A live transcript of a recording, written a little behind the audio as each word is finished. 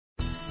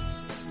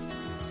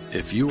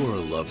If you or a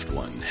loved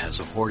one has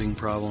a hoarding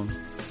problem,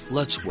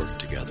 let's work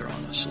together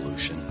on a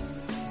solution.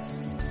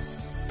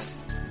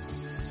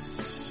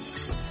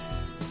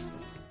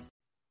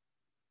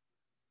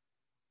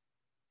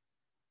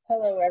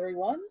 Hello,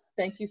 everyone.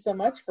 Thank you so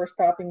much for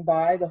stopping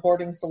by the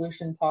Hoarding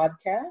Solution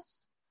podcast.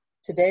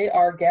 Today,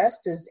 our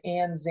guest is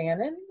Ann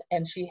Zanon,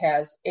 and she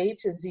has A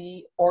to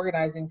Z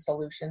Organizing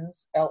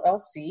Solutions,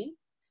 LLC,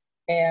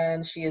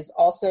 and she is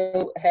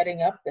also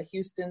heading up the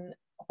Houston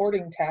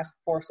Hoarding Task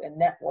Force and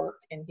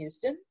Network in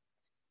Houston.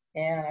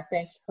 And I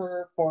thank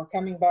her for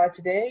coming by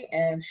today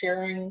and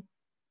sharing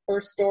her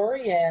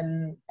story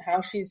and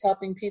how she's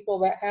helping people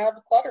that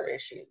have clutter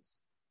issues.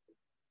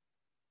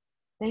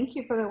 Thank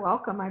you for the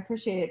welcome. I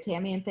appreciate it,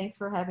 Tammy, and thanks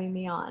for having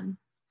me on.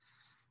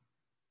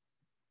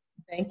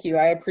 Thank you.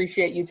 I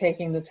appreciate you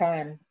taking the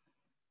time.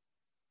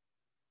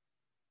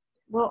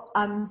 Well,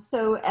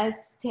 so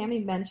as Tammy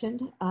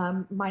mentioned,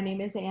 my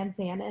name is Ann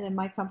Zanon, and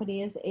my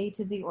company is A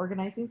to Z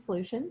Organizing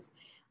Solutions.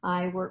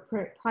 I work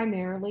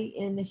primarily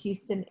in the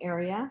Houston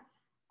area.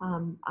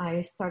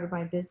 I started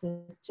my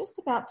business just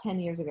about 10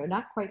 years ago,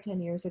 not quite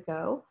 10 years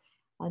ago.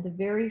 The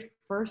very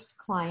first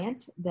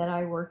client that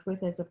I worked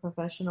with as a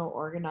professional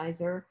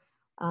organizer,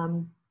 I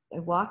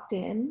walked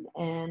in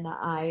and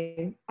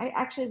I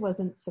actually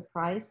wasn't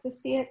surprised to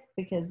see it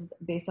because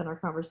based on our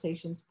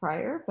conversations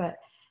prior, but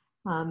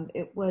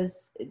it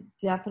was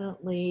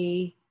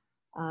definitely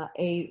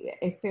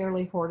a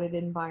fairly hoarded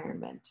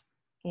environment.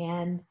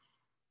 And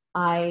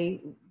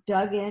I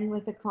dug in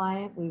with the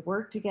client. We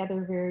worked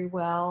together very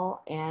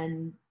well.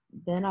 And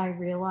then I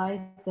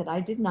realized that I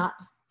did not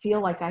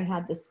feel like I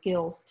had the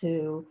skills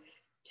to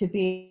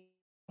be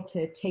able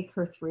to take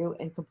her through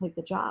and complete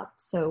the job.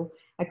 So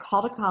I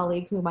called a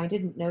colleague whom I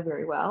didn't know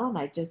very well. And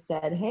I just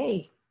said,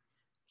 hey,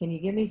 can you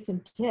give me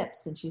some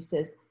tips? And she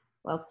says,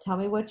 well, tell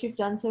me what you've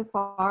done so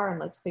far and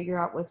let's figure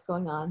out what's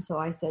going on. So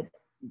I said,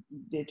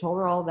 I told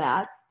her all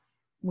that.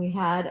 We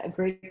had a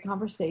great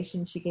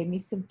conversation. She gave me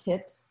some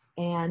tips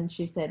and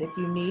she said, if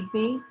you need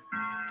me,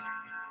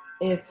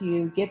 if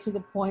you get to the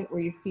point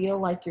where you feel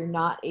like you're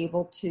not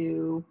able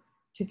to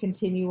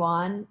continue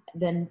on,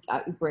 then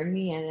bring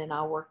me in and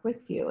I'll work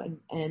with you.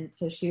 And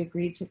so she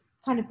agreed to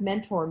kind of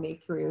mentor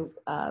me through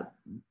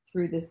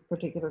this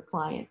particular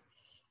client.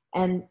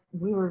 And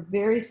we were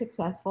very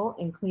successful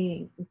in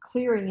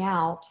clearing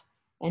out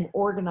and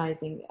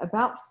organizing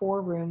about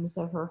 4 rooms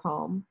of her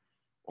home.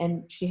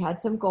 And she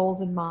had some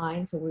goals in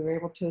mind, so we were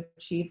able to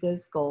achieve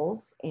those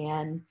goals.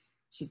 And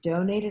she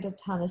donated a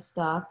ton of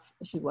stuff.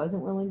 She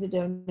wasn't willing to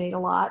donate a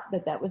lot,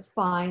 but that was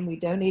fine. We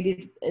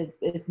donated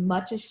as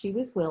much as she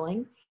was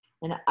willing.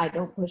 And I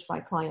don't push my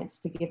clients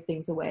to give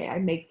things away. I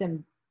make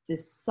them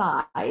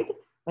decide,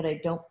 but I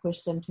don't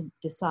push them to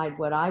decide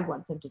what I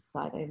want them to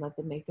decide. I let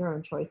them make their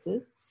own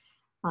choices.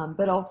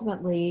 But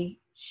ultimately,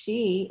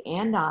 she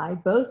and I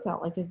both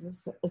felt like it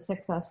was a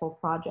successful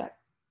project.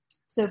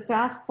 So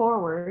fast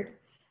forward,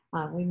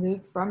 we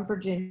moved from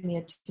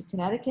Virginia to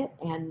Connecticut,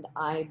 and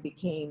I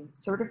became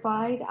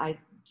certified. I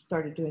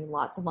started doing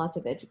lots and lots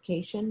of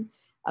education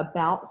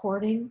about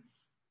hoarding,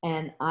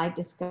 and I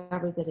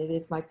discovered that it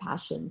is my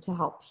passion to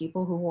help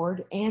people who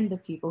hoard and the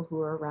people who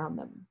are around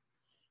them.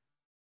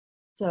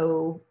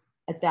 So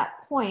at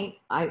that point,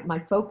 my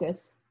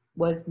focus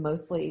was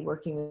mostly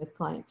working with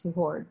clients who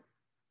hoard.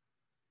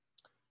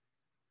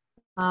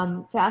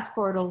 Fast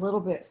forward a little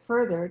bit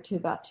further to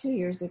about 2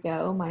 years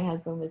ago, my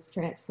husband was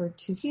transferred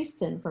to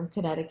Houston from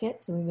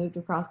Connecticut. So we moved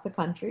across the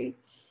country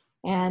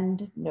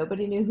and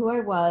nobody knew who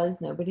I was.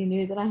 Nobody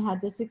knew that I had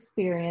this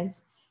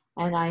experience.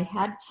 And I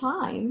had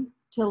time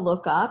to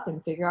look up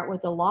and figure out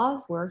what the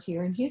laws were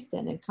here in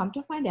Houston, and come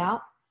to find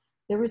out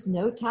there was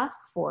no task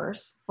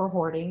force for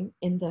hoarding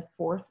in the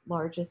 4th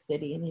largest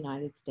city in the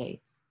United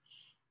States.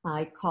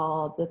 I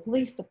called the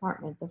police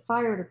department, the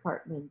fire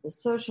department, the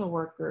social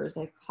workers.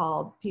 I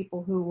called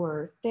people who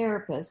were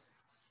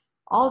therapists,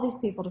 all these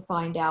people to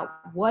find out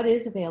what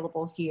is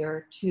available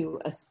here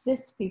to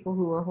assist people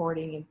who are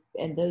hoarding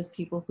and those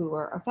people who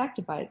are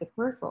affected by the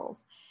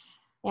peripherals.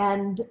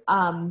 And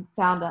found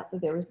out that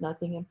there was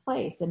nothing in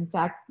place. In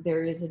fact,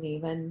 there isn't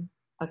even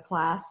a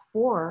class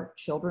for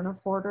children of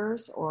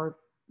hoarders or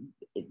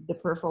the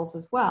peripherals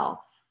as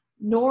well,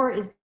 nor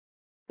is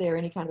there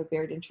any kind of a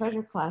buried in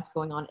treasure class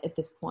going on at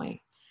this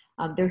point.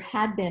 There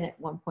had been at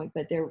one point,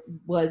 but there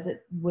was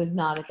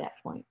not at that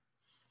point.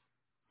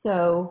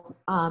 So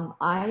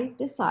I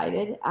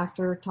decided,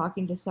 after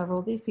talking to several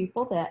of these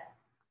people, that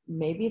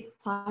maybe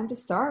it's time to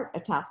start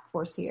a task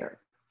force here.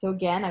 So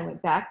again, I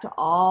went back to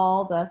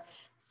all the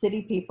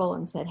city people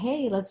and said,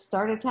 hey, let's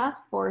start a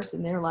task force.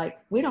 And they're like,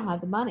 we don't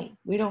have the money.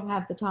 We don't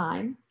have the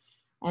time.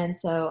 And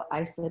so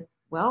I said,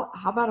 well,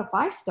 how about if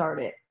I start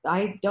it?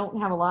 I don't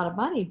have a lot of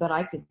money, but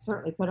I could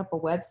certainly put up a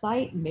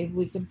website, and maybe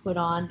we can put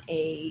on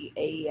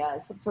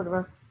some sort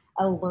of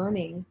a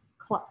learning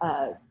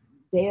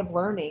day of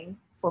learning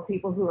for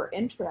people who are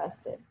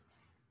interested.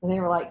 And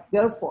they were like,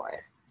 go for it.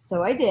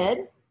 So I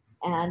did.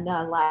 And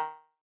last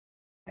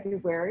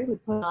February, we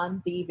put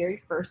on the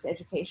very first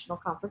educational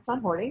conference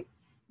on hoarding.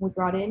 We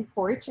brought in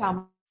Corey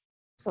Chalmers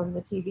from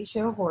the TV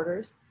show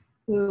Hoarders,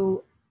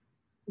 who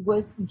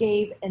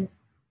gave an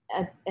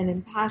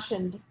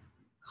impassioned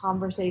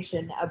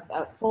conversation,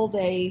 a full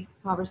day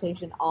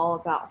conversation all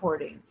about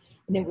hoarding.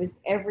 And it was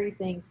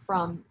everything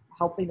from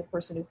helping the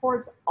person who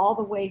hoards all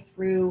the way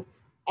through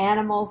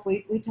animals.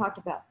 We talked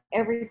about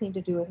everything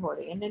to do with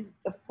hoarding. And then,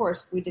 of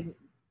course,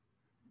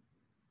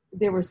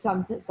 there were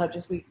some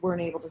subjects we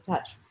weren't able to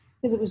touch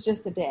because it was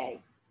just a day.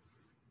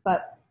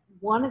 But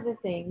one of the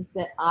things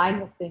that I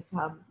have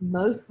become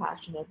most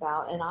passionate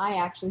about, and I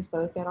actually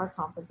spoke at our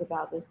conference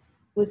about this,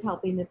 was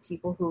helping the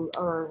people who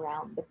are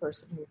around the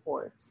person who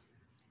hoards.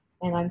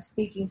 And I'm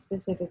speaking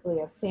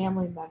specifically of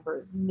family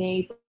members,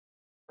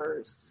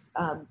 neighbors,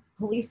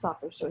 police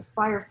officers,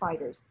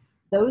 firefighters,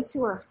 those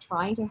who are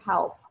trying to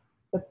help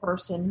the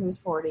person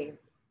who's hoarding,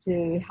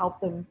 to help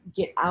them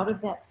get out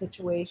of that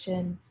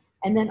situation,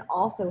 and then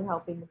also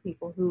helping the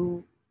people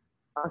who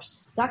are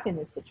stuck in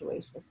this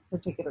situation, as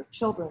particular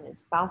children and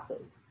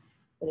spouses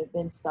that have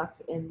been stuck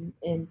in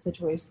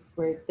situations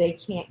where they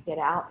can't get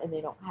out and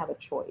they don't have a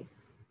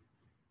choice.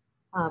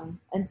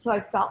 And so I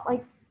felt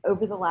like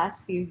over the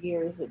last few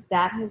years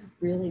that has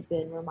really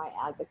been where my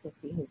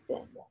advocacy has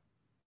been.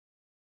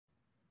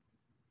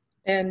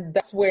 And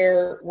that's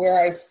where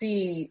I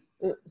see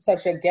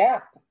such a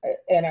gap.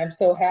 And I'm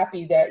so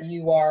happy that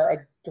you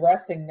are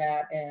addressing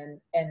that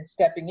and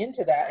stepping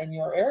into that in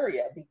your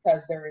area,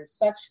 because there is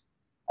such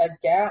a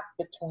gap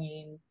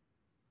between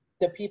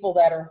the people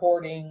that are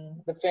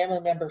hoarding, the family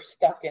members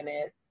stuck in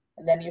it,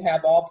 and then you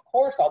have, of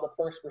course, all the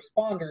first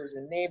responders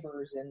and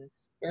neighbors, and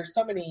there's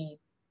so many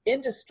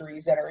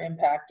industries that are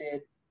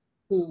impacted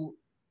who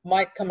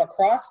might come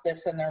across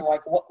this and they're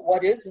like,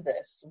 what is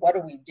this? What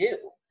do we do?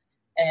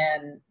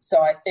 And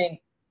so I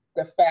think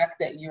the fact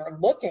that you're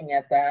looking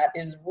at that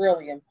is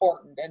really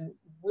important and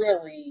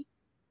really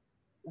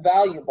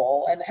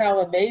valuable. And how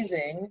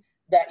amazing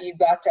that you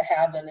got to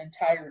have an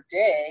entire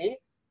day,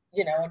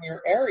 in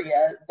your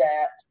area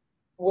that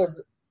was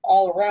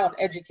all around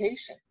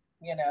education.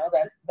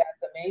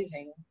 That's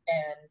amazing.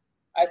 And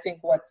I think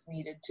what's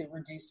needed to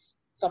reduce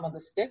some of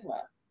the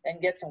stigma and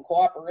get some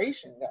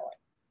cooperation going.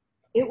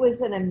 It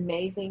was an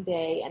amazing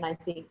day, and I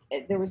think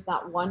there was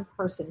not one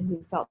person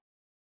who felt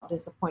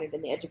disappointed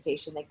in the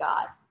education they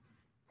got.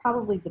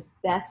 Probably the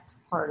best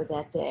part of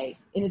that day,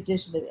 in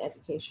addition to the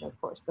education,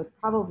 of course, but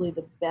probably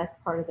the best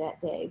part of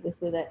that day was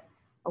that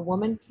a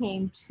woman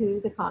came to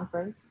the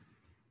conference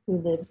who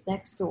lives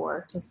next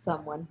door to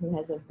someone who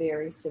has a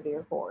very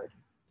severe hoard.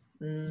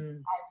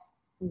 Has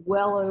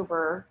well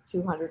over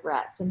 200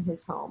 rats in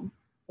his home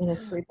in a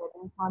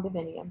 3-bedroom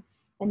condominium,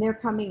 and they're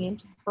coming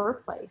into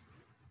her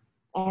place.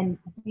 And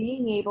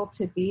being able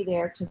to be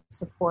there to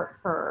support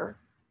her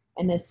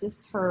and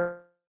assist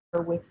her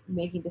with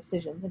making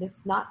decisions, and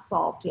it's not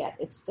solved yet.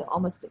 It's still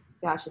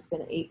it's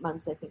been 8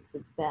 months, I think,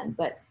 since then,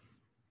 but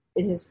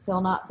it has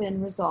still not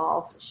been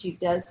resolved. She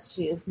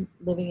is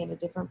living in a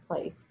different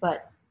place,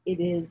 but it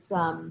is,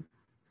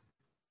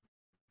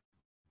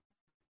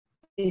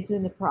 it's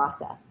in the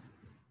process.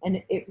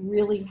 And it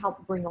really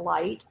helped bring a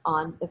light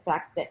on the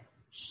fact that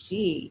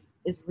she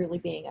is really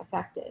being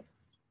affected.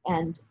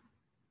 And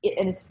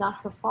it's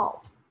not her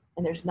fault.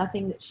 And there's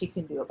nothing that she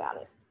can do about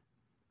it.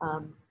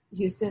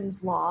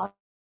 Houston's laws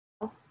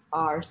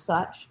are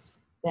such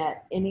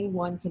that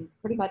anyone can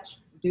pretty much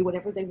do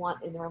whatever they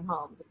want in their own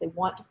homes. If they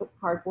want to put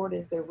cardboard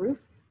as their roof,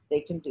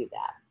 they can do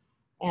that.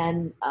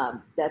 And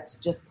that's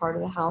just part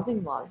of the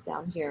housing laws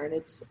down here. And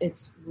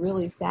it's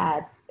really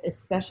sad,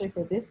 especially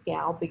for this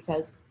gal,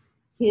 because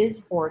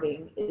his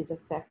hoarding is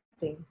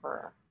affecting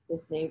her.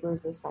 This neighbor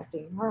is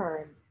affecting her.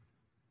 And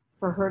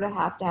for her to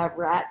have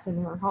rats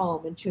in her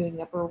home and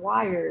chewing up her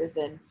wires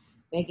and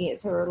making it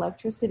so her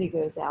electricity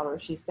goes out, or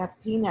she's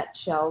got peanut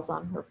shells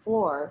on her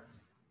floor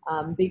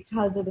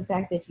because of the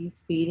fact that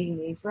he's feeding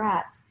these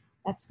rats,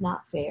 that's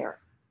not fair.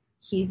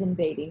 He's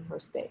invading her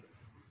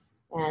space.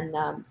 And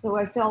so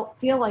I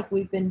feel like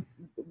we've been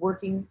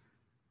working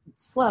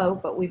slow,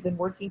 but we've been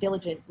working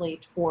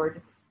diligently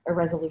toward a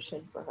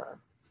resolution for her.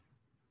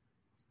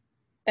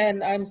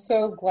 And I'm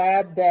so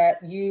glad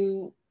that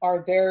you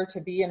are there to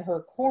be in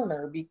her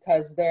corner,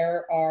 because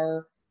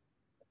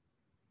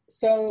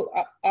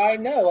I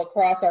know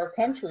across our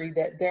country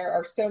that there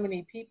are so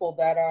many people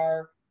that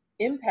are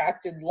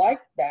impacted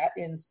like that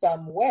in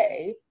some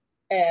way.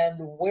 And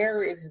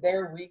where is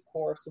their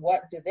recourse?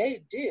 What do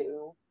they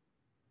do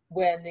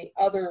when the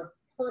other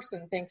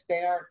person thinks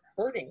they aren't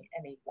hurting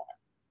anyone?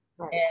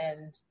 Right.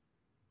 And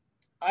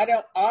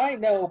I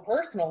know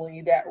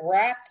personally that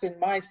rats in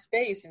my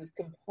space is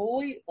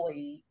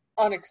completely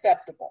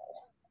unacceptable.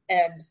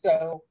 And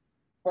so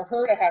for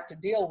her to have to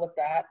deal with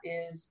that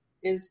is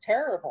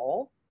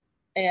terrible.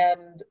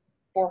 And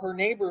for her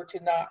neighbor to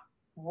not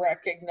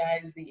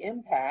recognize the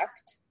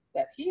impact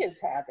that he is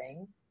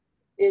having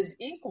is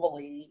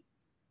equally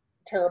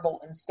terrible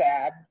and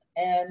sad,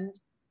 and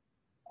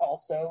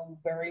also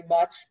very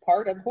much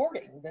part of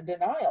hoarding, the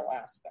denial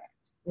aspect.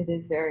 It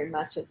is very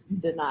much a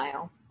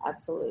denial,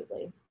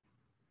 absolutely.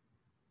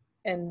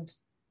 And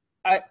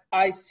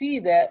I see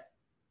that,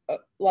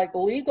 like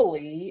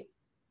legally,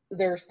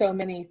 there's so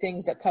many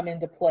things that come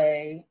into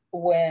play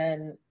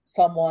when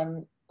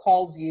someone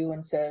calls you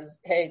and says,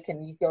 hey,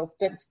 can you go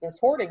fix this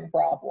hoarding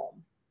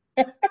problem?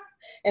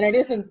 And it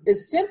isn't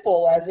as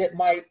simple as it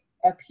might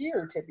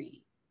appear to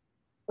be.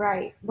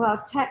 Right.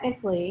 Well,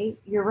 technically,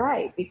 you're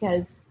right,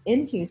 because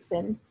in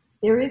Houston,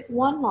 there is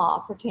one law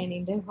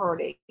pertaining to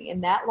hoarding,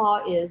 and that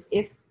law is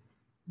if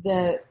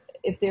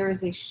there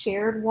is a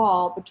shared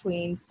wall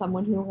between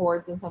someone who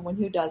hoards and someone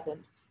who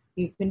doesn't,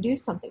 you can do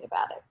something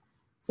about it.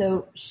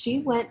 So she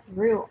went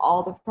through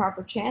all the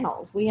proper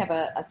channels. We have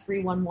a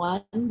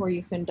 311 where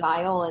you can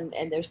dial,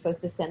 and they're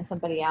supposed to send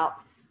somebody out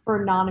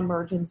for a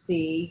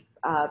non-emergency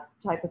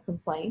type of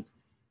complaint.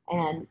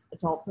 And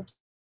Adult Protective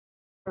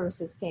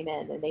Services came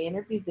in, and they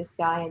interviewed this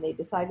guy, and they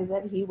decided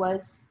that he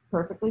was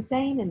perfectly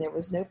sane and there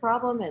was no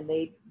problem, and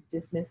they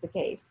dismissed the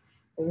case.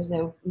 There was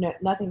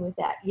nothing with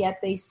that. Yet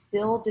they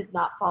still did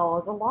not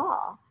follow the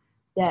law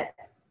that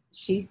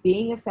she's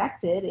being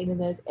affected, even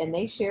though, and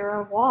they share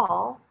a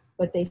wall,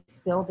 but they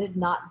still did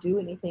not do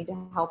anything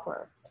to help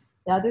her.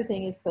 The other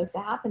thing is supposed to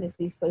happen is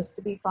he's supposed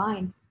to be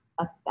fined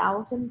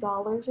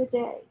 $1,000 a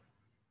day,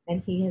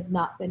 and he has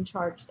not been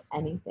charged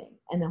anything.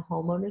 And the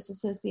homeowners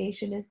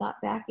association is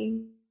not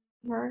backing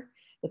her.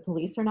 The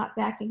police are not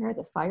backing her.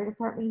 The fire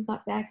department is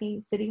not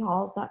backing. City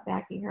Hall is not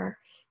backing her.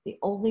 The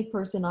only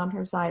person on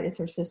her side is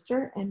her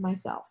sister and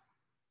myself.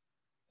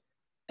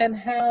 And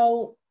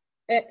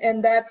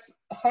that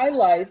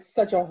highlights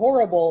such a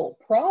horrible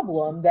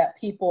problem that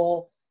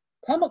people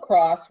come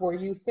across, where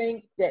you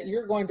think that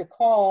you're going to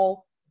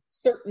call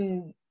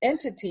certain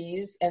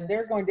entities and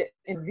they're going to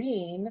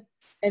intervene,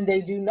 and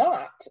they do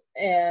not.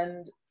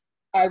 And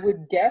I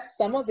would guess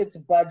some of it's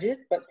budget,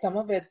 but some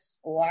of it's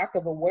lack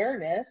of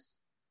awareness,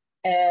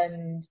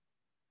 and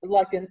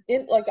like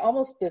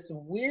almost this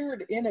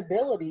weird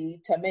inability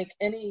to make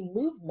any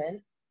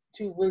movement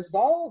to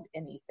resolve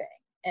anything.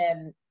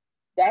 And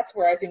that's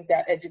where I think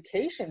that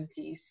education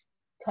piece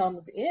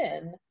comes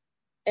in,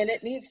 and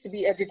it needs to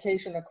be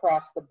education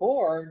across the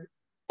board,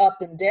 up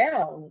and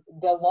down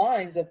the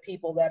lines of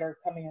people that are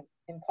coming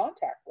in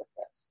contact with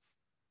this.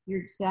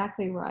 You're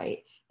exactly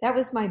right. That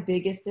was my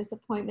biggest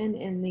disappointment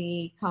in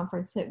the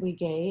conference that we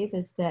gave,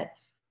 is that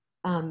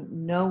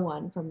no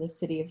one from the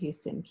city of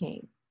Houston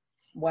came.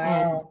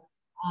 Wow.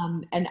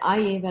 And I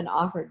even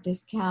offered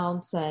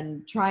discounts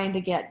and trying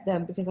to get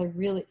them, because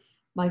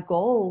my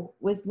goal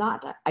was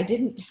not,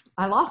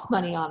 I lost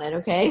money on it.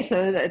 Okay.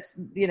 So that's,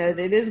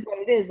 it is what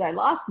it is. I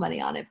lost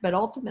money on it, but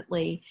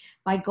ultimately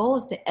my goal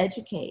is to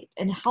educate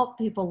and help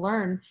people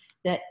learn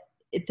that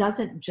it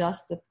doesn't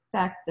just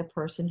affect the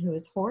person who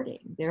is hoarding.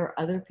 There are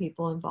other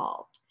people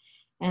involved.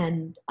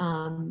 And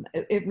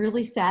it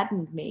really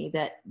saddened me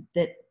that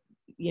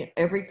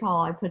every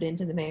call I put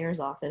into the mayor's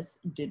office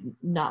did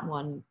not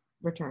one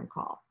return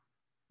call.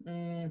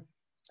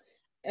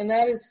 And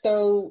that is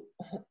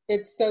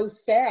it's so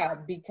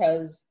sad,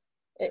 because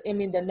I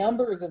mean, the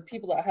numbers of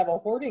people that have a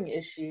hoarding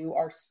issue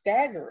are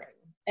staggering,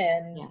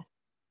 and Yes.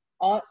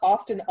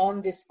 Often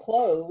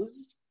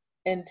undisclosed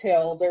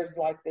until there's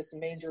like this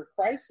major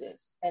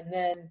crisis. And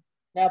then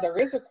now there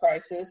is a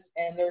crisis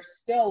and there's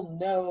still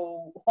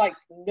no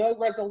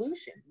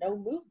resolution, no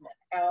movement.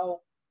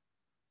 How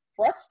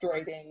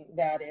frustrating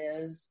that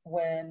is,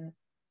 when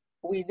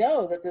we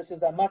know that this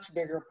is a much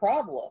bigger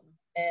problem.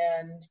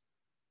 And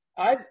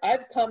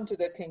I've come to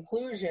the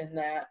conclusion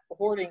that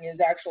hoarding is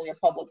actually a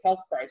public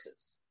health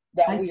crisis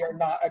that we are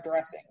not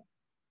addressing.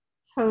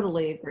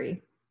 Totally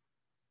agree.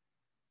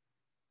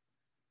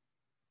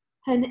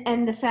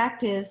 And the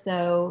fact is,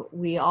 though,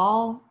 we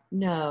all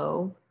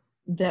know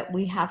that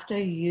we have to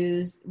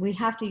use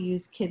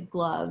kid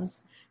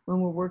gloves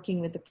when we're working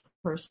with the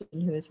person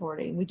who is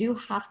hoarding. We do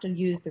have to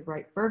use the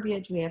right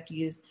verbiage. We have to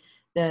use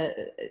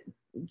the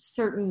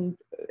certain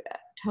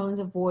tones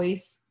of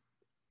voice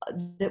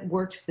that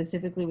work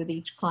specifically with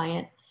each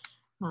client.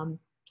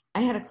 I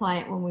had a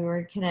client when we were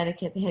in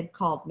Connecticut that had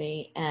called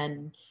me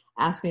and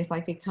asked me if I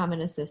could come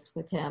and assist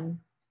with him.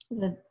 He was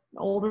an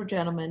older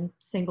gentleman,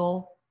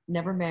 single,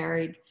 never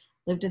married,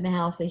 lived in the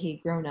house that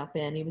he'd grown up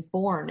in. He was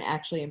born,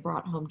 actually, and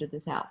brought home to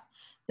this house.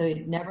 So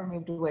he'd never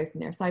moved away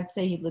from there. So I'd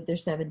say he'd lived there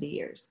 70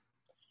 years.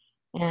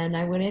 And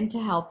I went in to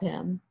help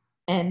him.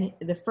 And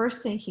the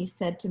first thing he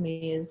said to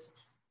me is,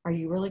 "Are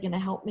you really going to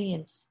help me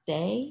and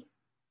stay?"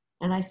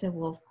 And I said,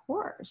 "Well, of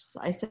course."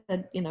 I said,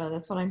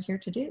 "That's what I'm here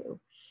to do."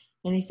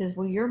 And he says,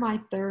 "Well, you're my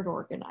third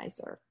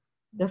organizer."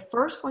 The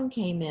first one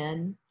came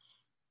in,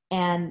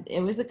 and it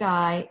was a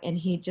guy, and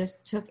he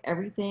just took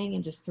everything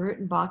and just threw it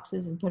in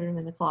boxes and put them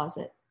in the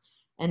closet,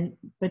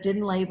 but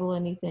didn't label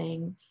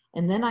anything.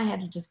 And then I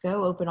had to just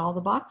go open all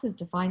the boxes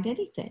to find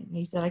anything.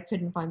 He said, "I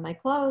couldn't find my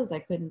clothes. I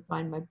couldn't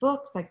find my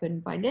books. I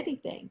couldn't find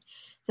anything."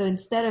 So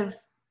instead of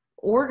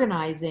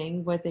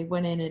organizing, what they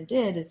went in and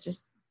did is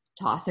just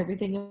toss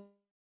everything in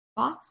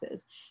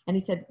boxes. And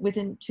he said,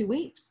 within 2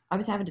 weeks, I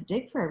was having to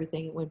dig for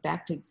everything. It went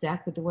back to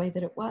exactly the way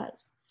that it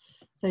was.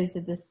 So he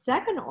said, the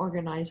second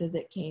organizer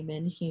that came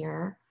in,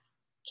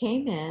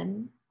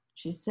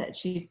 she said,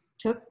 she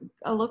took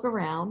a look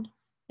around,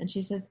 and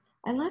she says,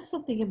 "I left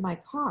something in my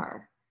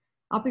car.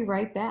 I'll be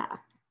right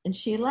back." and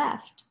she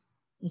left,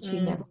 and she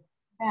never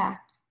came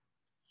back.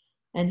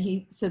 And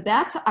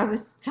I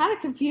was kind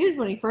of confused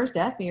when he first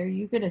asked me, "Are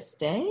you going to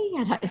stay?"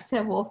 And I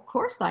said, "Well, of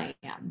course I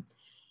am."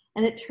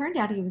 And it turned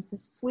out he was the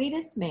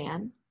sweetest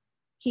man.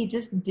 He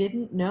just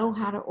didn't know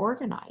how to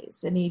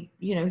organize. And he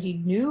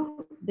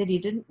knew that he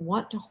didn't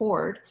want to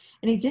hoard,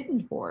 and he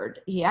didn't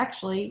hoard. He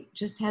actually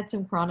just had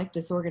some chronic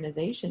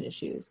disorganization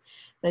issues.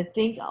 So I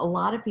think a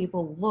lot of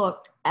people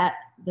look at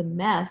the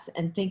mess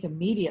and think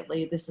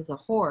immediately this is a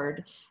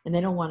hoard, and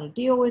they don't want to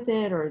deal with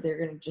it, or they're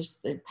going to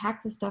just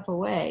pack the stuff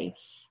away.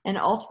 And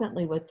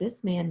ultimately what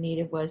this man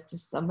needed was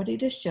somebody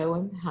to show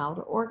him how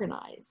to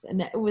organize.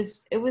 And it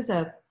was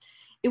a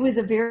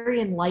very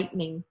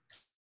enlightening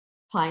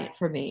client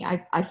for me.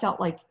 I felt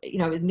like,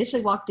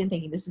 initially walked in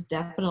thinking this is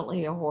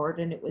definitely a hoard,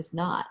 and it was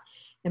not.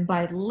 And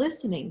by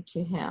listening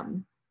to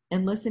him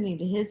and listening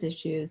to his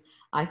issues,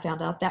 I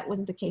found out that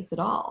wasn't the case at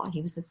all.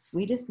 He was the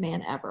sweetest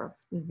man ever.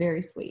 He was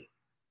very sweet.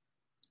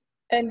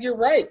 And you're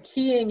right,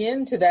 keying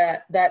into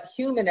that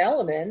human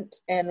element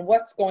and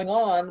what's going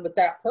on with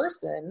that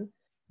person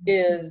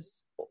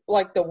is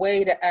like the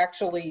way to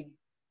actually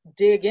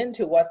dig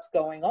into what's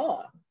going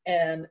on.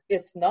 And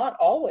it's not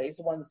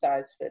always one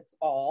size fits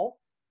all.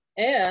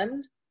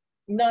 And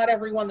not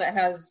everyone that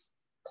has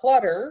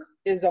clutter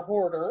is a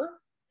hoarder,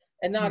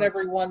 and not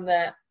everyone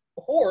that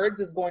hoards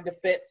is going to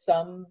fit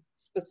some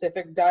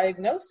specific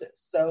diagnosis.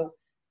 So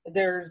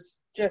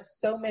there's just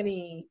so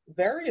many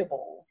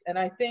variables. And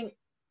I think,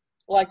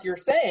 like you're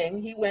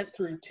saying, he went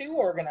through 2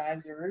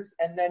 organizers,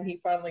 and then he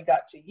finally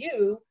got to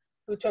you,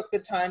 who took the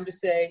time to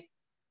say,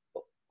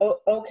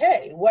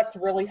 okay, what's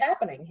really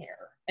happening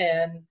here?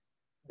 And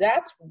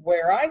that's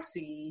where I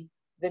see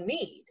the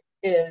need,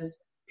 is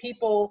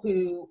people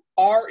who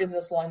are in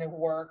this line of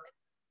work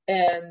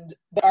and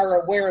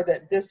are aware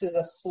that this is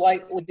a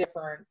slightly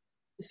different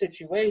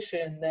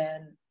situation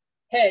than,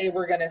 hey,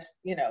 we're going to,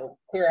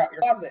 clear out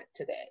your closet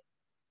today.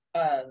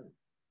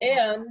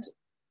 And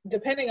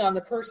depending on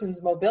the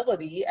person's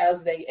mobility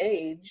as they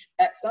age,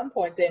 at some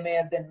point they may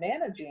have been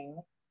managing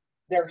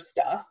their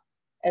stuff,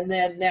 and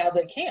then now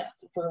they can't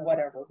for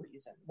whatever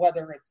reason,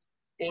 whether it's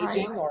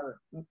aging or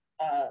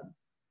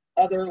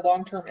other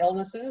long-term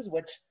illnesses,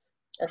 which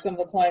are some of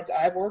the clients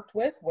I've worked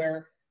with,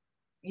 where,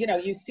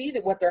 you see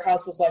that what their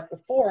house was like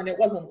before, and it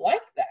wasn't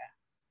like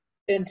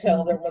that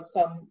until there was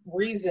some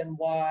reason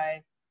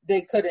why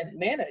they couldn't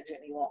manage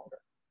any longer.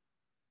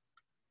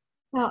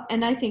 Well,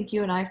 and I think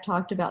you and I have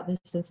talked about this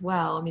as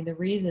well. I mean, the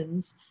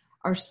reasons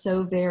are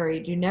so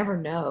varied. You never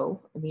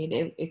know. I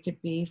mean, it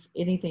could be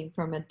anything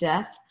from a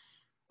death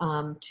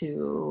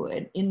to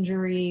an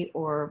injury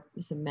or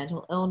some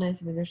mental illness.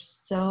 I mean, there's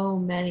so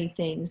many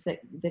things that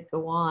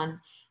go on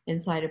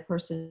inside a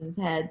person's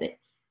head that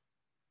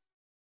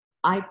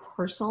I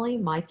personally,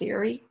 my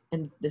theory,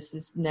 and this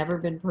has never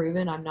been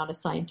proven, I'm not a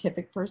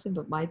scientific person,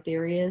 but my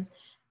theory is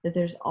that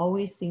there's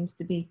always seems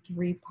to be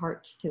 3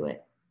 parts to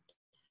it.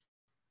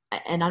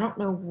 And I don't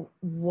know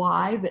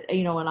why, but,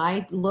 when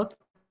I look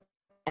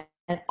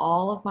at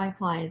all of my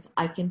clients,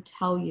 I can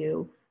tell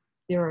you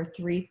there are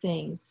 3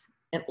 things,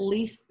 at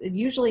least,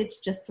 usually it's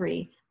just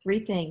three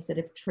things that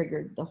have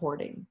triggered the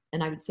hoarding.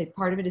 And I would say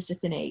part of it is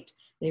just innate.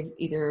 They've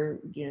either,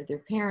 their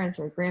parents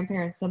or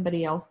grandparents,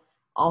 somebody else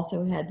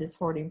also had this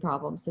hoarding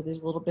problem. So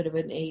there's a little bit of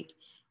innate,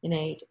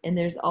 and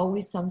there's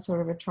always some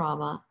sort of a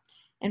trauma.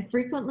 And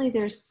frequently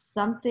there's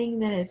something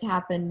that has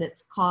happened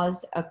that's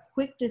caused a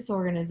quick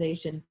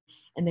disorganization,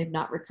 and they've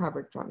not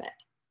recovered from it.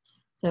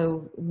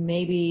 So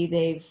maybe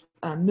they've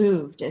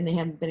moved and they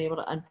haven't been able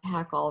to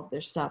unpack all of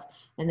their stuff,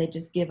 and they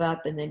just give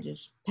up and then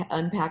just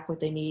unpack what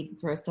they need and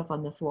throw stuff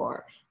on the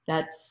floor.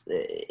 That's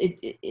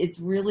it. It's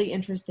really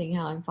interesting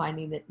how I'm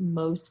finding that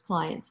most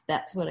clients,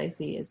 that's what I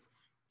see is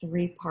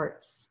 3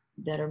 parts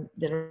that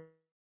are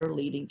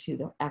leading to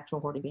the actual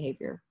hoarding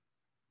behavior.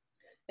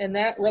 And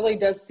that really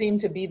does seem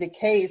to be the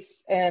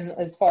case. And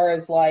as far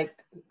as I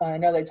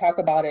know they talk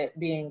about it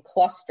being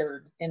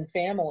clustered in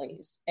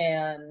families.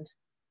 And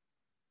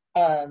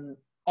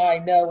I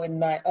know in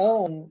my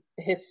own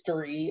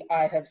history,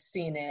 I have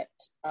seen it,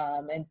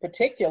 in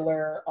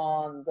particular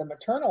on the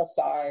maternal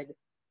side,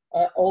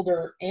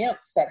 older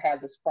aunts that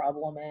had this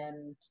problem,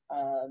 and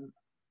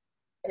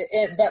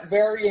but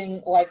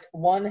varying, like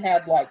one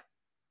had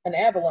an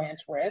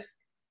avalanche risk,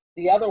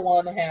 the other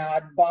one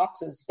had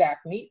boxes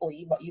stacked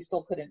neatly, but you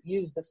still couldn't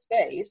use the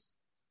space.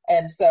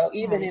 And so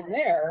even in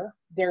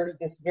there's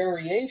this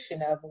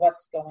variation of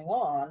what's going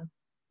on,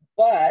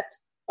 but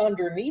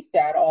underneath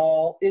that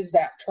all is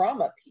that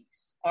trauma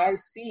piece. I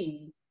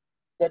see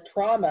the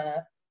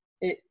trauma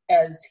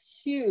as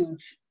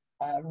huge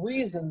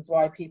reasons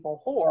why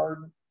people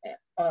hoard.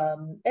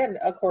 And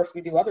of course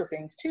we do other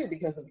things too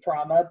because of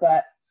trauma,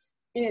 but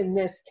in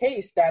this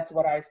case, that's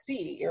what I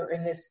see, or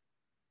in this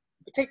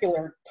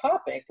particular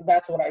topic,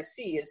 that's what I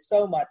see is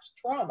so much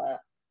trauma,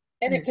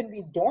 and it can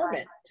be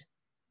dormant,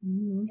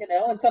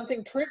 and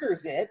something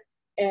triggers it.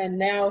 And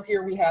now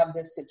here we have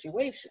this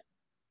situation.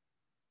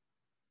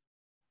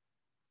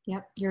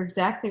 Yep, you're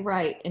exactly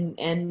right.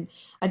 And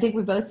I think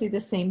we both see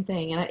the same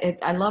thing. And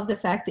I love the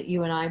fact that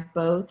you and I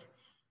both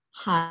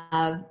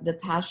have the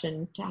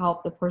passion to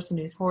help the person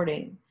who's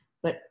hoarding,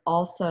 but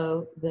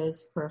also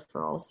those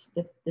peripherals,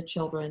 the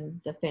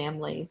children, the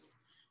families,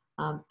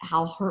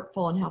 how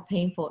hurtful and how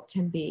painful it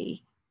can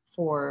be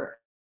for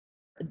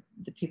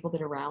the people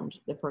that are around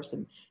the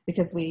person.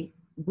 Because we,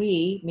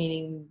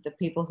 meaning the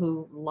people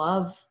who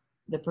love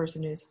the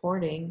person who's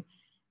hoarding,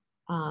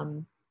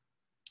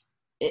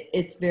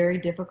 it's very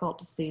difficult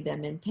to see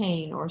them in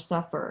pain or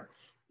suffer.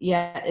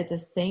 Yet at the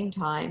same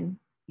time,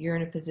 you're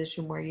in a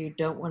position where you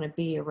don't want to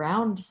be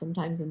around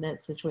sometimes in that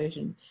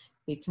situation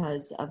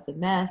because of the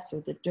mess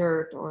or the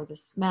dirt or the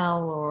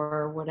smell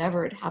or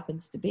whatever it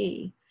happens to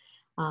be.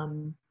 I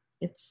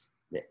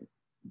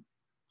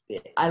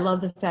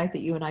love the fact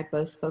that you and I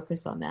both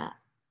focus on that.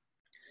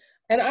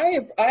 And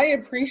I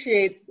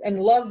appreciate and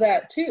love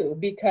that too,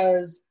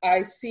 because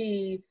I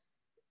see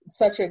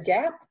such a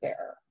gap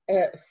there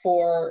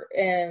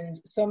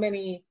and so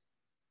many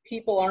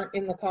people aren't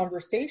in the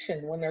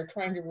conversation when they're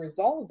trying to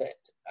resolve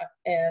it.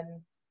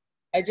 And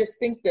I just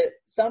think that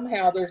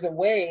somehow there's a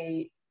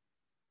way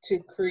to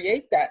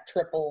create that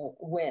triple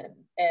win.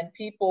 And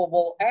people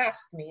will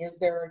ask me, is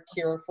there a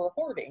cure for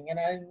hoarding? And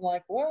I'm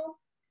like, well,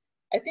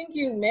 I think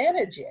you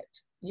manage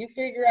it. You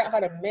figure out how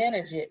to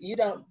manage it. You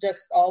don't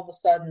just all of a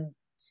sudden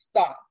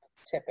stop,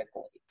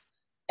 typically.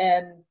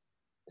 And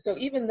so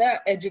even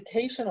that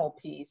educational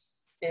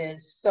piece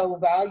is so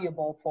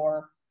valuable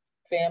for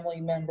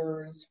family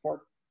members,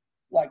 for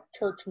like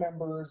church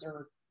members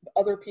or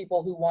other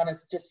people who want to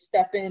just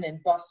step in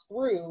and bust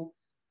through.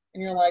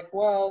 And you're like,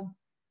 well,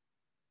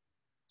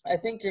 I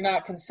think you're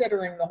not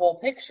considering the whole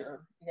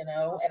picture, and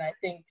I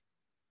think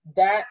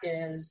that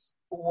is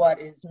what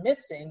is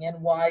missing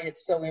and why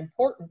it's so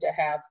important to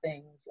have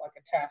things like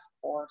a task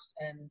force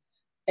and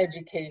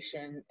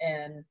education.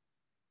 And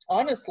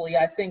honestly,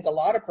 I think a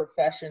lot of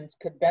professions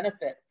could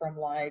benefit from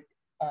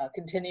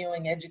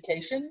continuing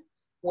education,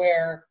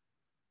 where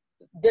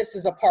this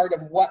is a part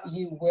of what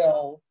you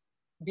will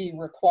be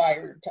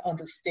required to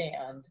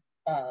understand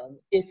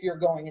if you're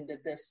going into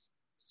this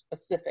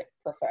specific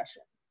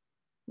profession.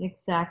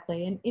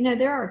 Exactly. And,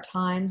 there are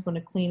times when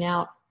a clean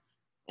out,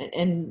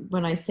 and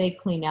when I say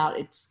clean out,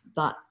 it's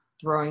not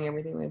throwing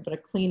everything away, but a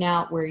clean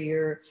out where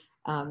you're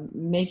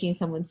making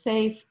someone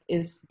safe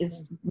is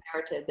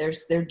merited.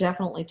 There are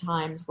definitely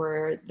times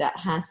where that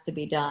has to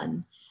be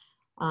done.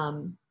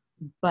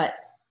 But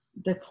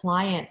the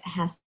client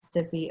has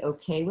to be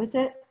okay with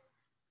it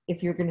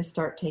if you're going to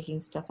start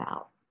taking stuff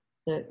out.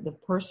 The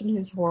person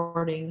who's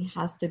hoarding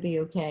has to be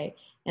okay.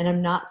 And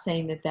I'm not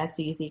saying that that's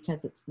easy,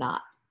 because it's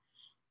not.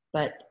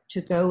 But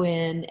to go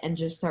in and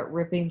just start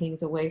ripping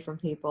things away from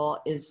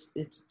people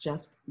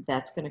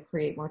that's going to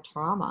create more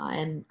trauma.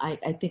 And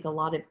I think a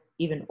lot of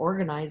even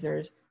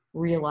organizers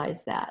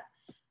realize that.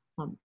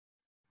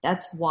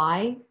 That's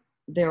why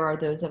there are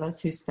those of us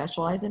who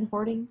specialize in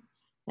hoarding,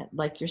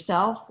 like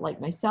yourself,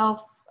 like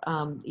myself,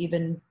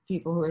 even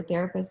people who are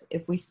therapists.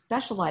 If we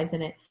specialize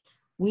in it,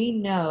 we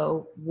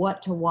know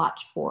what to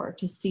watch for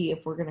to see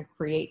if we're going to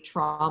create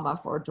trauma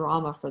or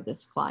drama for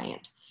this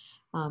client.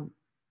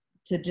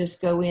 To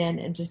just go in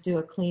and just do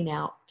a clean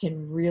out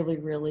can really,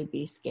 really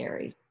be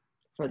scary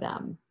for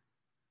them.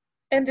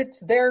 And it's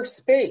their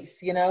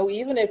space,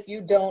 even if you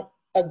don't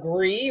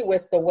agree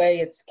with the way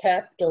it's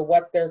kept or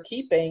what they're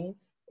keeping,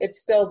 it's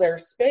still their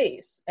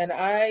space. And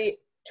I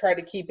try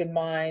to keep in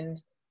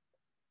mind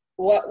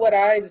how would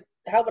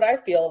I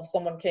feel if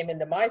someone came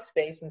into my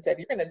space and said,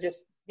 you're going to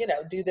just,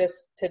 do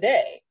this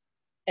today.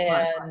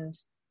 And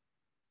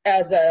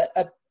as a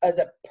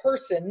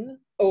person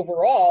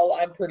overall,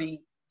 I'm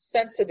pretty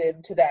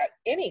sensitive to that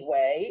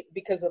anyway,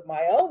 because of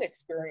my own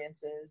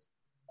experiences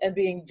and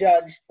being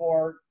judged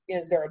for,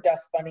 is there a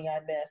dust bunny I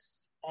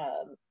missed?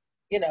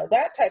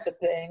 That type of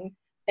thing.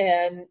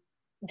 And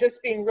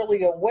just being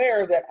really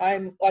aware that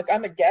I'm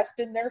a guest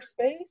in their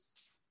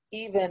space,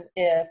 even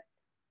if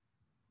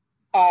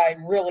I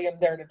really am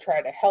there to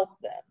try to help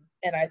them.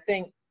 And I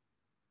think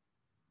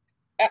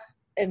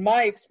in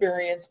my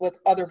experience with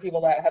other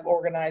people that have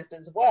organized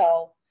as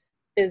well,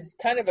 is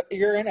kind of,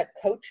 you're in a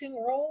coaching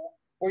role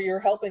where you're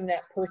helping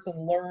that person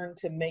learn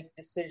to make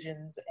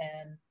decisions.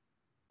 And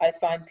I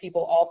find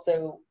people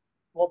also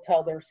will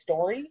tell their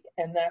story,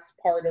 and that's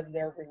part of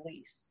their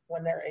release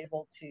when they're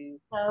able to.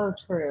 So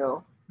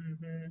true.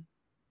 Mm-hmm.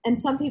 And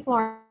some people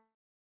aren't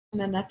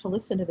enough to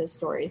listen to those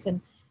stories.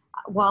 And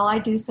while I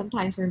do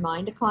sometimes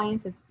remind a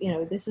client that,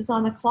 this is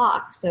on the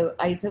clock, so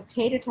it's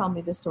okay to tell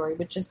me the story,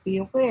 but just be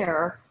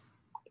aware.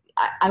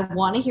 I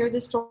want to hear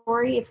the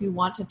story if you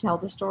want to tell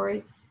the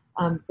story,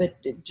 but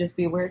just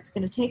be aware it's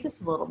going to take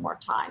us a little more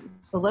time.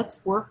 So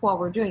let's work while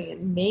we're doing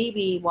it.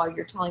 Maybe while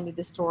you're telling me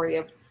the story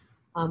of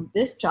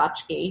this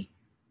tchotchke,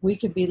 we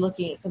could be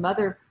looking at some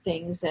other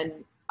things and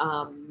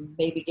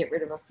maybe get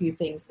rid of a few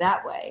things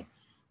that way.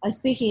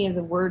 Speaking of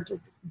the word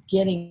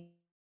getting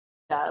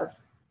rid of,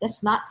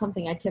 that's not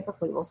something I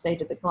typically will say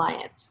to the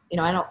client.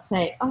 I don't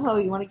say, oh,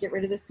 you want to get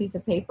rid of this piece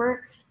of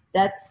paper?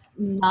 That's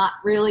not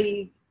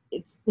really,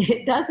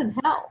 it doesn't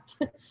help.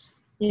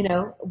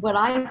 What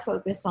I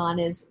focus on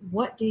is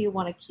what do you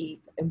want to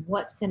keep and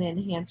what's going to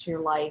enhance your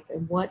life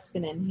and what's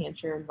going to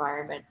enhance your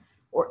environment.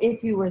 Or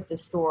if you were at the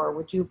store,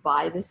 would you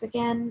buy this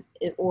again?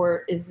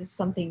 Or is this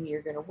something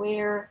you're going to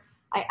wear?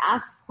 I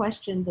ask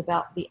questions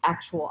about the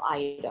actual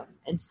item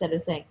instead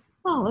of saying,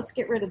 oh, let's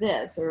get rid of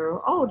this.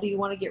 Or, oh, do you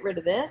want to get rid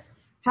of this?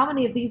 How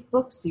many of these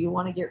books do you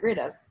want to get rid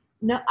of?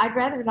 No, I'd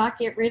rather not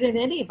get rid of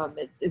any of them.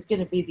 It's going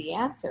to be the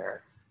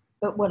answer.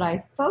 But what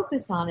I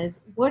focus on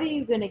is what are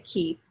you going to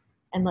keep?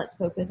 And let's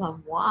focus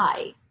on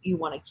why you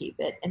want to keep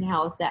it and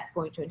how is that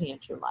going to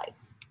enhance your life.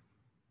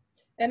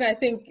 And I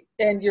think,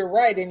 and you're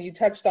right, and you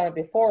touched on it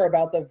before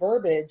about the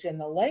verbiage and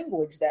the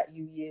language that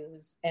you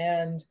use.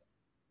 And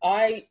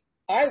I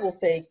will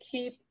say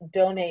keep,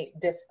 donate,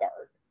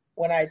 discard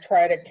when I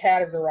try to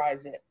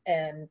categorize it.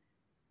 And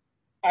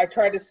I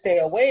try to stay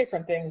away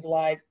from things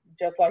like,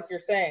 just like you're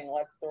saying,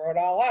 let's throw it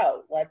all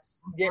out.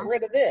 Let's get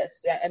rid of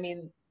this. I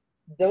mean,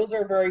 those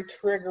are very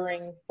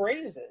triggering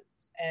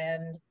phrases.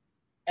 And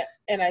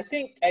I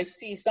think I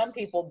see some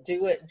people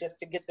do it just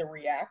to get the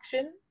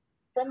reaction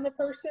from the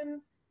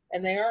person,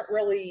 and they aren't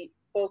really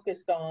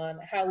focused on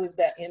how is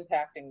that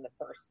impacting the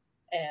person.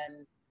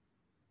 And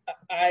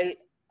I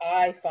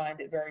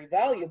find it very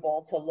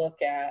valuable to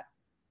look at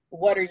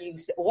what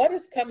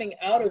is coming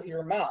out of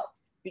your mouth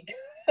because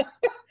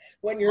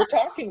when you're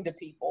talking to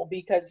people,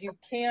 because you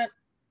can't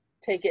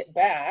take it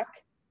back,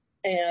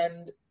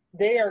 and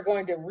they are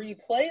going to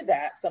replay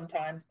that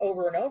sometimes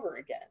over and over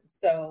again.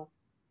 So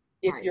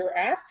if you're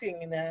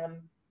asking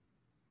them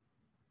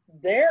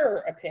their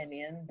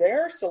opinion,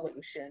 their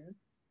solution,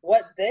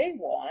 what they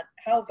want,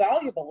 how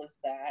valuable is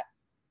that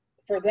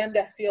for them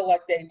to feel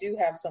like they do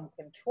have some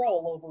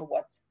control over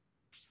what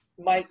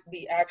might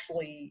be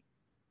actually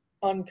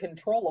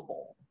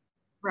uncontrollable?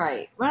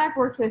 Right. When I've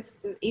worked with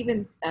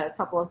even a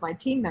couple of my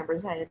team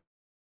members, I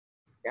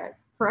had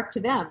correct to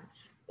them,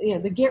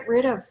 the get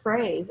rid of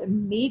phrase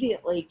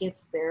immediately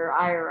gets their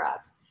ire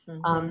up.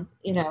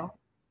 Mm-hmm.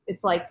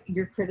 It's like,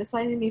 you're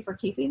criticizing me for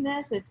keeping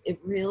this. It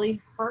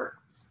really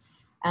hurts.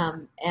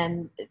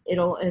 And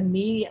it'll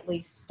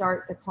immediately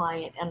start the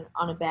client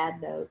on a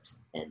bad note.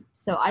 And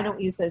so I don't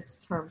use those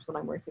terms when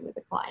I'm working with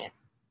a client.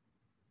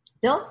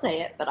 They'll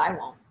say it, but I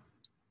won't.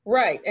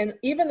 Right. And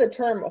even the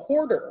term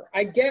hoarder,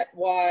 I get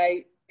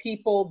why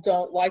people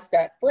don't like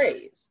that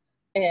phrase.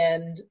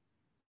 And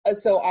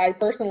so I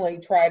personally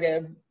try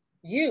to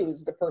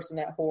use the person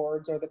that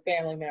hoards, or the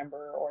family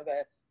member, or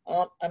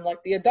I'm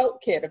like the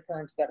adult kid of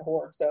parents that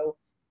hoard. So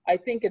I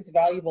think it's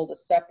valuable to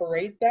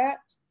separate that.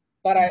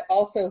 But I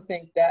also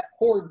think that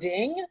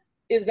hoarding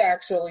is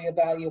actually a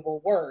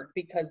valuable word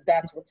because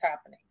that's what's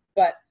happening.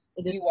 But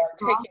you are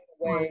taking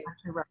away.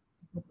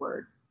 The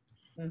word.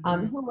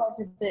 Mm-hmm. Who was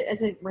it?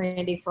 Is it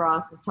Randy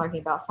Frost is talking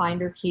about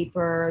finder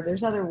keeper?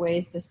 There's other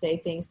ways to say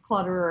things,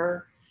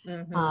 clutterer.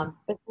 Mm-hmm.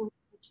 But the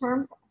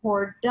term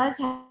hoarder does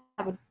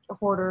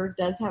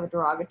have a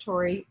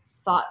derogatory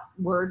thought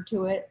word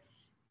to it.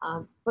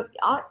 But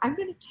I'm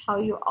going to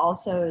tell you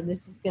also, and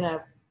this is going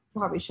to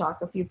probably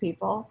shock a few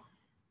people,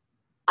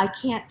 I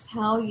can't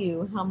tell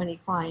you how many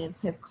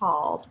clients have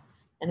called,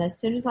 and as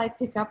soon as I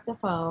pick up the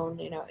phone,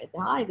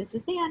 hi, this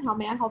is Ann, how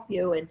may I help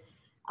you? And,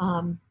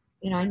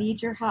 I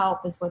need your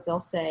help is what they'll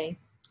say.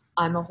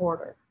 I'm a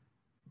hoarder.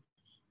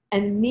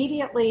 And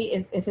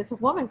immediately, if it's a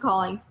woman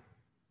calling,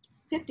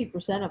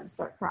 50% of them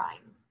start crying.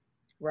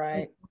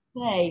 Right.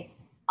 They say,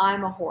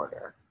 I'm a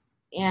hoarder.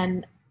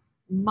 And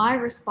my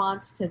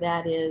response to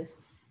that is,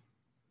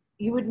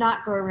 you would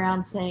not go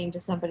around saying to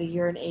somebody,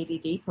 you're an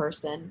ADD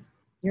person.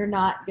 You're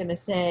not going to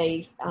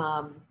say,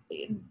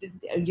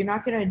 you're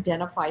not going to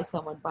identify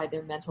someone by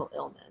their mental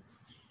illness.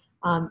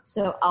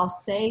 So I'll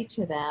say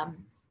to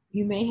them,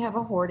 you may have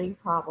a hoarding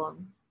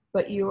problem,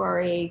 but you are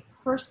a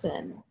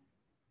person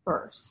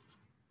first.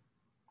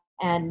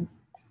 And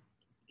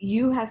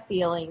you have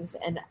feelings.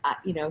 And,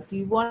 if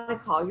you want to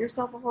call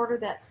yourself a hoarder,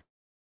 that's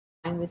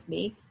fine with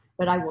me,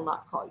 but I will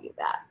not call you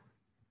that.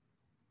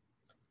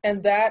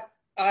 And that,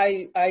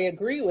 I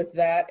agree with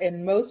that.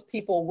 And most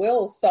people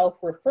will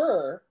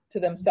self-refer to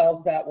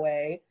themselves that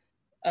way.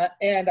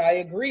 And I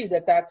agree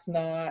that that's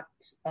not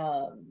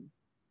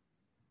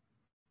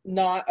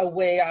a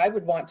way I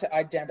would want to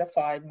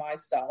identify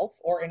myself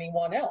or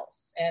anyone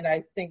else. And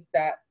I think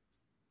that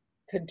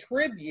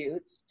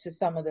contributes to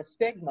some of the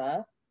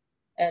stigma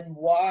and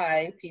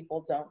why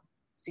people don't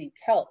seek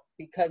help,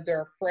 because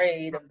they're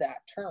afraid of that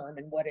term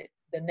and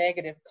the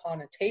negative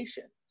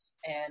connotations.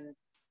 And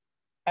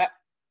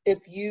if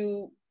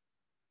you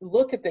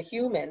look at the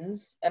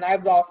humans, and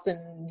I've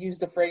often used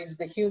the phrase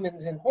the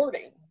humans in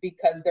hoarding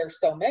because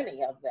there's so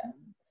many of them,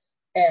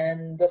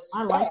 and the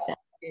stuff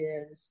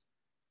is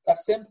a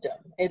symptom.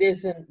 It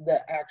isn't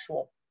the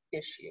actual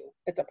issue.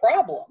 It's a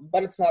problem,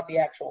 but it's not the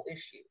actual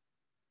issue.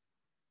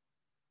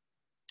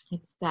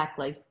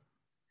 Exactly.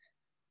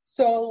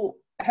 So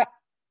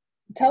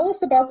tell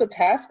us about the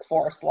task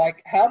force.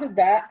 Like, how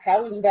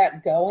is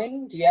that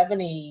going? Do you have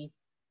any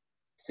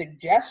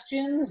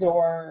suggestions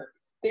or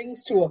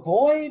things to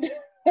avoid?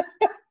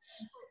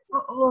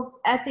 Well,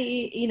 at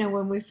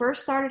when we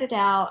first started it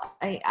out,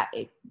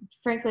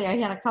 frankly, I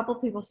had a couple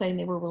of people saying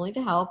they were willing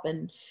to help,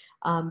 and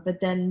but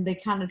then they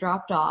kind of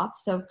dropped off.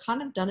 So I've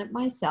kind of done it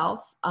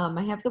myself.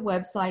 I have the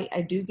website.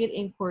 I do get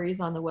inquiries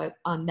on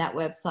that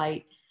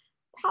website,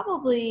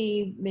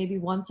 probably maybe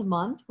once a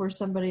month, where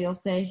somebody will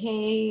say,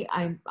 "Hey,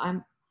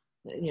 I'm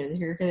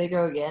here they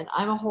go again.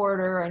 I'm a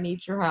hoarder. I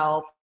need your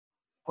help,"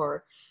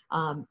 or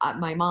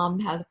my mom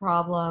has a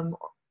problem.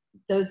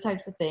 Those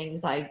types of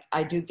things. I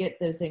do get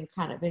those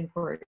kind of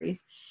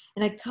inquiries.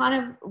 And I kind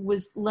of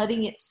was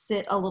letting it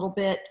sit a little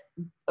bit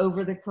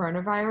over the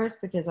coronavirus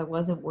because I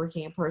wasn't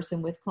working in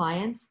person with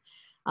clients.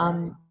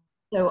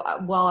 So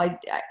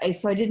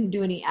I didn't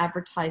do any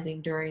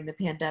advertising during the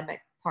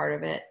pandemic part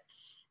of it.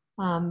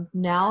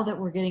 Now that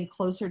we're getting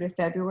closer to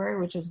February,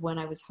 which is when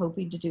I was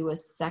hoping to do a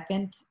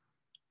second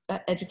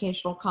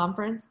educational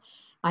conference,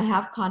 I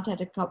have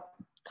contacted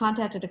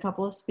a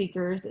couple of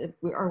speakers if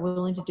we are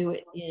willing to do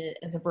it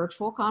as a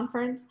virtual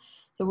conference.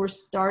 So we're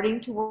starting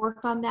to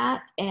work on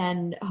that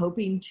and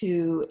hoping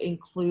to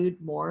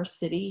include more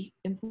city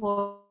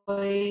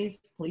employees,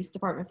 police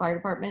department, fire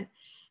department.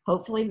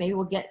 Hopefully, maybe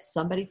we'll get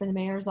somebody from the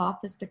mayor's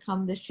office to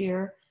come this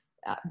year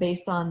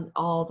based on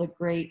all the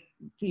great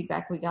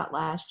feedback we got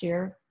last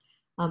year.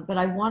 But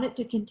I want it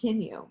to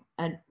continue.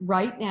 And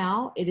right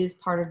now, it is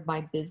part of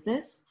my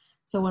business.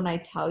 So when I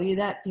tell you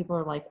that, people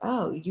are like,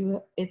 "Oh,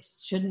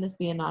 shouldn't this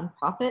be a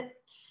nonprofit?"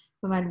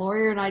 But my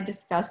lawyer and I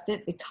discussed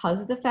it because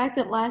of the fact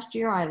that last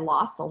year I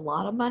lost a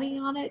lot of money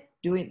on it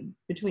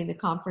between the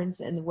conference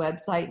and the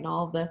website and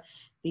all the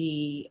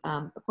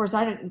of course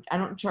I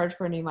don't charge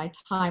for any of my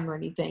time or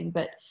anything,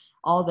 but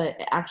all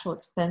the actual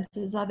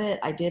expenses of it,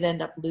 I did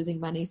end up losing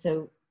money.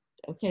 So,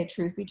 okay,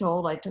 truth be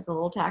told, I took a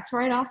little tax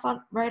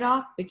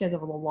write-off because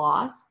of a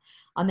loss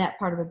on that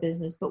part of a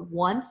business. But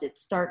once it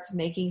starts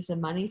making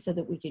some money so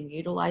that we can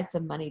utilize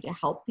some money to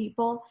help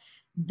people,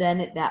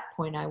 then at that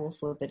point I will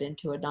flip it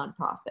into a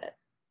nonprofit.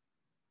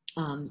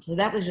 So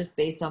that was just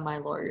based on my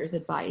lawyer's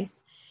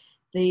advice.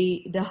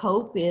 The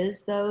hope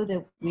is, though,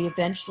 that we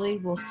eventually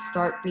will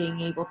start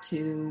being able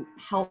to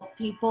help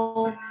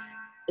people,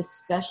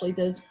 especially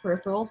those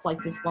peripherals,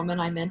 like this woman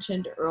I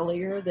mentioned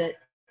earlier that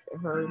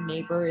her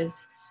neighbor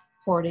is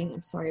hoarding.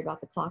 I'm sorry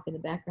about the clock in the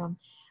background.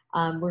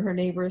 Where her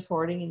neighbor is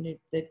hoarding and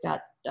they've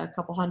got a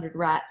couple hundred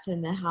rats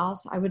in the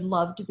house. I would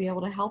love to be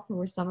able to help her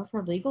with some of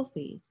her legal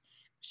fees.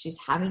 She's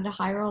having to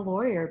hire a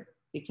lawyer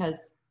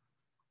because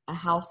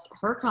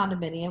her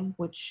condominium,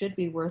 which should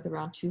be worth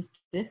around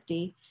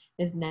 $250,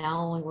 is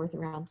now only worth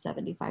around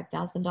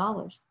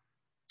 $75,000.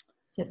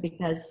 So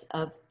because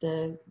of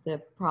the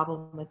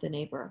problem with the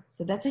neighbor.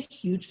 So that's a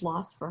huge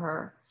loss for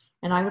her.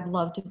 And I would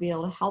love to be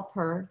able to help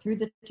her through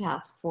the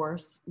task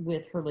force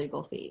with her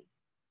legal fees.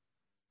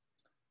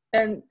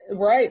 And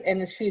right,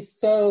 and she's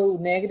so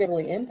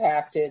negatively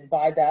impacted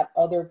by that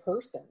other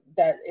person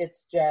that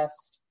it's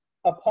just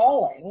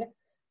appalling.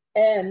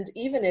 And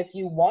even if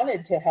you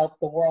wanted to help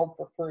the world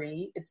for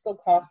free, it still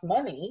costs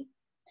money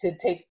to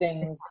take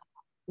things,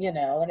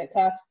 and it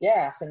costs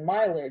gas and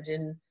mileage.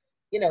 And,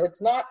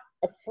 it's not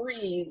a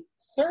free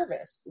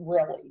service,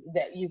 really,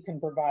 that you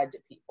can provide to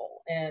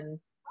people. And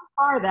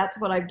that's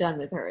what I've done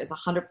with her, is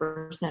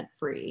 100%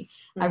 free.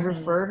 Mm-hmm. I've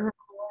referred her to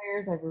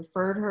lawyers. I've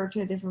referred her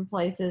to different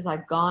places.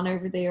 I've gone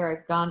over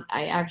there.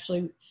 I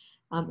actually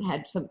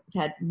had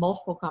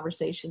multiple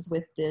conversations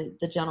with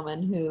the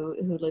gentleman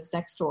who lives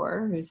next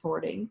door, who's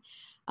hoarding.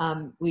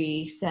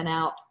 We sent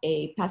out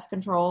a pest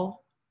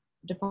control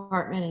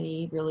department, and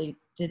he really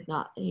did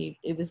not.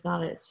 It was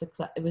not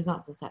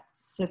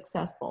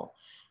successful.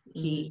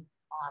 He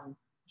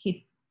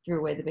threw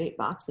away the bait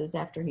boxes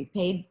after he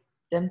paid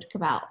them to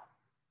come out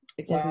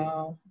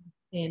because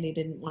he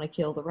didn't want to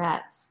kill the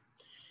rats.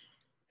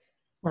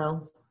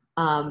 So,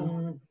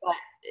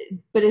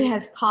 but it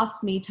has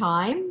cost me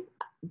time.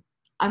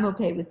 I'm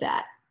okay with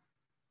that.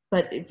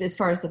 But as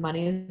far as the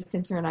money is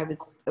concerned, I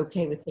was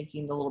okay with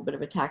taking a little bit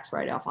of a tax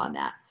write-off on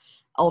that.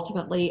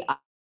 Ultimately,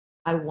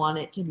 I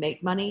wanted to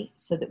make money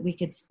so that we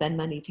could spend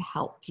money to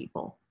help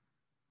people.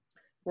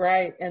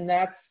 Right. And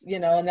that's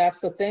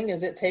the thing,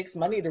 is it takes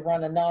money to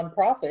run a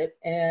nonprofit.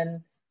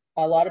 And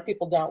a lot of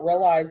people don't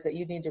realize that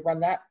you need to run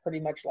that pretty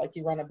much like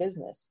you run a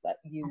business, that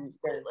there's,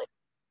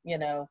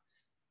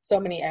 so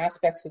many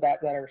aspects of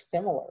that are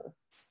similar.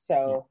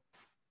 So,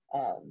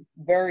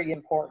 very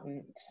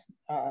important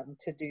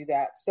to do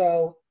that.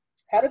 So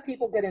how do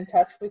people get in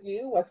touch with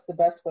you? What's the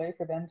best way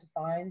for them to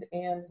find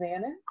Ann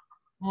Zanon?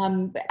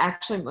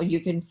 Actually, you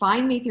can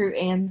find me through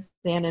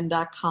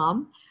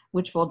annzanon.com,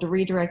 which will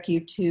redirect you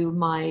to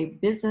my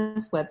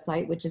business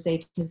website, which is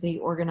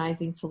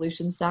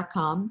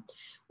A2ZOrganizingSolutions.com.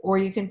 Or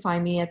you can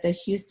find me at the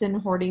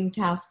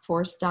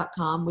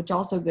HoustonHoardingTaskForce.com, which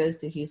also goes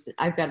to Houston.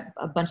 I've got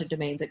a bunch of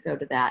domains that go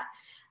to that.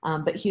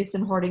 But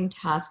Houston Hoarding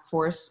Task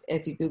Force,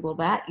 if you Google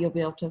that, you'll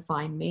be able to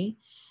find me.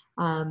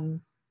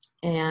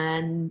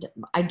 And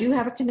I do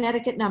have a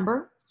Connecticut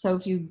number. So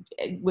if you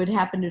would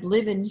happen to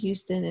live in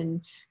Houston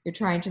and you're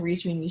trying to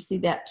reach me and you see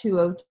that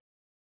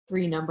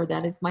 203 number,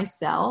 that is my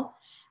cell.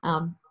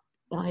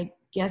 I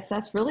guess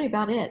that's really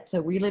about it. So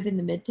we live in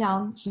the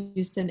Midtown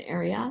Houston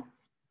area,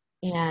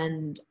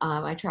 and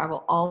I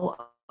travel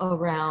all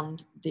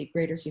around the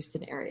greater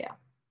Houston area.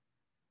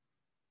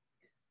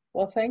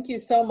 Well, thank you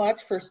so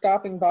much for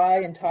stopping by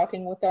and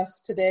talking with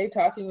us today,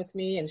 talking with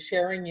me and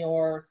sharing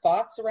your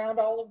thoughts around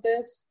all of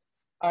this.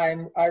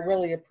 I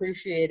really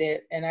appreciate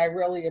it, and I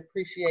really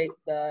appreciate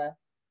the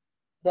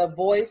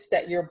voice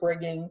that you're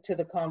bringing to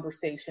the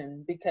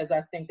conversation, because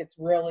I think it's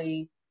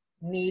really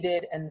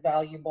needed and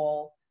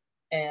valuable.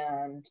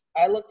 And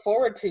I look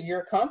forward to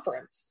your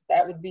conference.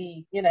 That would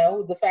be,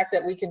 the fact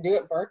that we can do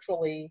it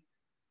virtually.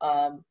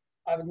 I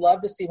would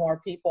love to see more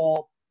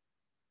people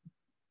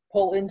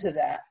pull into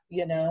that,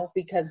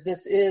 because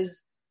this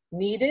is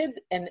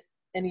needed, and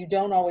you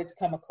don't always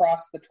come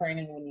across the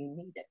training when you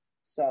need it.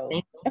 So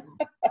I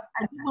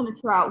do want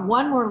to throw out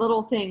one more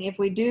little thing. If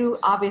we do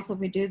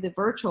the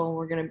virtual,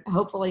 we're going to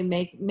hopefully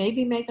make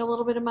a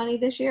little bit of money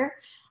this year.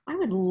 I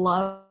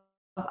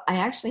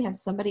actually have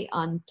somebody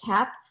on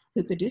tap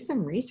who could do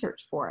some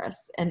research for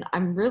us. And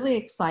I'm really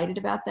excited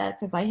about that,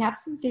 because I have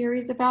some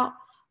theories about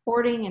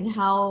hoarding and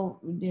how,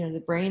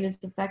 the brain is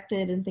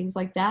affected and things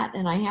like that.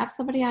 And I have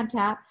somebody on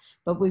tap,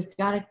 but we've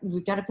got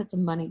to put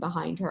some money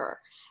behind her.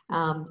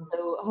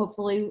 So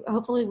hopefully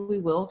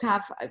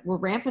we're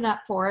ramping up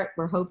for it.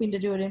 We're hoping to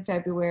do it in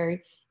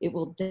February. It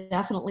will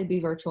definitely be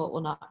virtual. It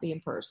will not be in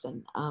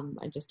person.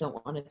 I just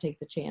don't want to take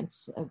the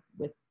chance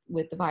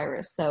with the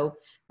virus. So,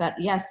 but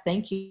yes,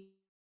 thank you.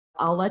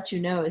 I'll let you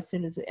know as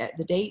soon as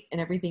the date and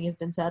everything has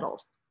been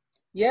settled.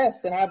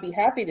 Yes, and I'd be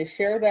happy to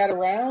share that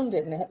around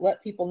and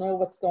let people know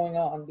what's going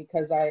on,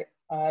 because I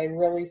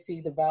really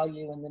see the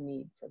value and the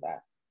need for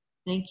that.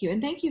 Thank you.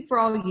 And thank you for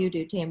all you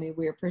do, Tammy.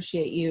 We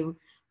appreciate you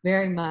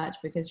very much,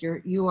 because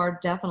you are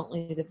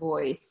definitely the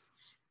voice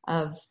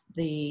of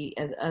the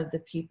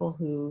people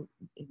who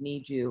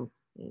need you,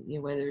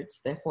 whether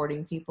it's the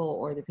hoarding people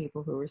or the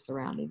people who are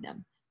surrounding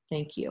them.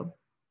 Thank you.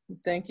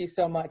 Thank you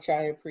so much.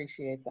 I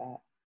appreciate that.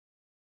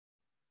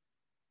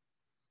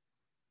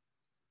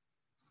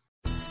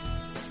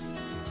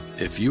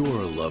 If you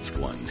or a loved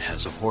one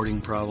has a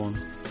hoarding problem,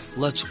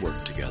 let's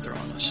work together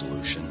on a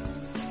solution.